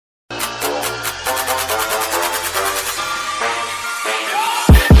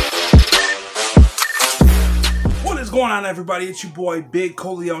going on, everybody? It's your boy Big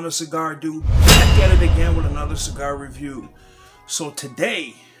Collionethecigardude back at it again with another cigar review. So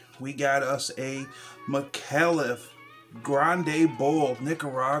today we got us a Micallef Grande Bowl,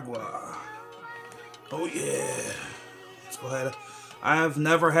 Nicaragua. Oh yeah, let's go ahead. I have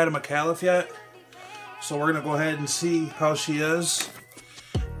never had a Micallef yet, so we're gonna go ahead and see how she is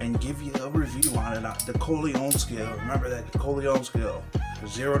and give you a review on it. The Collione scale. Remember that, the Collione scale,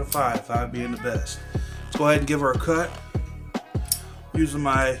 0 to 5, 5 being the best. Let's go ahead and give her a cut using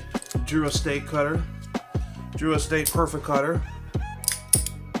my Drew Estate cutter. Drew Estate Perfect Cutter.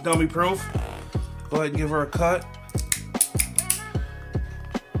 Dummy proof. Go ahead and give her a cut.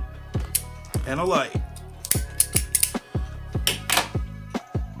 And a light.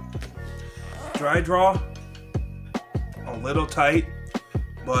 Dry draw. A little tight.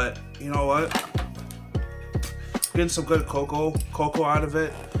 But you know what? Getting some good cocoa out of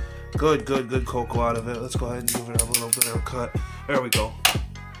it. Good cocoa out of it. Let's go ahead and give it a little bit of a cut. There we go.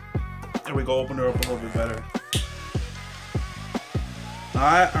 There we go. Open her up a little bit better.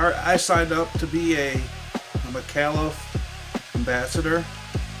 I signed up to be a Micallef ambassador,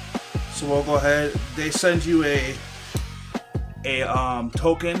 so we'll go ahead. They send you a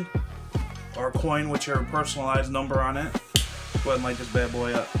token or a coin with your personalized number on it. Go ahead and light this bad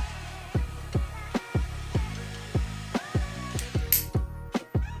boy up.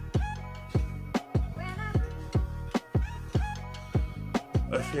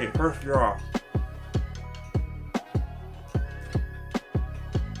 Let's see, first draw.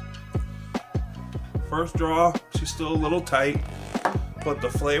 First draw, she's still a little tight, but the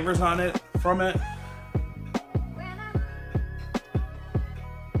flavors on it, from it,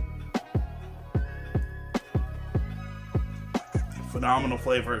 phenomenal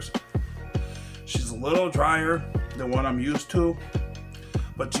flavors. She's a little drier than what I'm used to,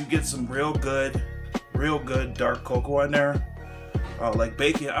 but you get some real good dark cocoa in there. Like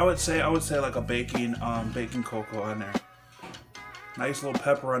baking, I would say like a baking cocoa in there. Nice little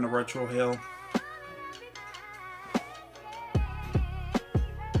pepper on the retro hill.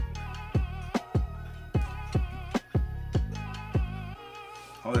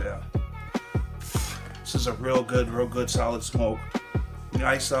 Oh yeah, this is a real good solid smoke.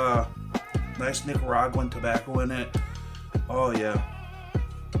 Nice Nicaraguan tobacco in it. Oh yeah.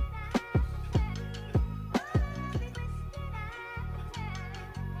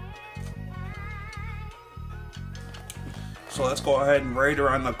 So let's go ahead and rate her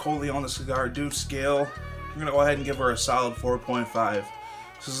on the Collionethecigardude scale. I'm gonna go ahead and give her a solid 4.5.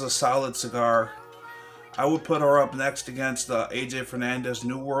 This is a solid cigar. I would put her up next against the AJ Fernandez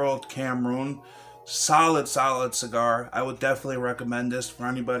New World Cameroon. Solid cigar. I would definitely recommend this for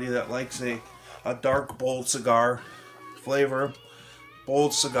anybody that likes a dark, bold cigar flavor.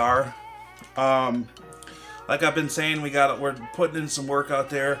 Bold cigar. Like I've been saying, we're putting in some work out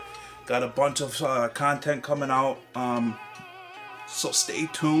there. Got a bunch of content coming out. So stay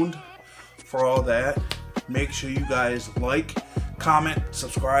tuned for all that. Make sure you guys like, comment,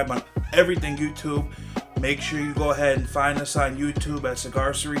 subscribe on everything YouTube. Make sure you go ahead and find us on YouTube at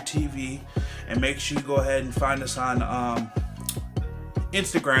Cigar3 TV, and make sure you go ahead and find us on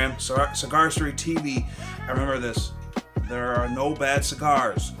Instagram, Cigar3 TV. And remember this: there are no bad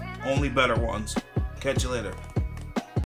cigars, only better ones. Catch you later.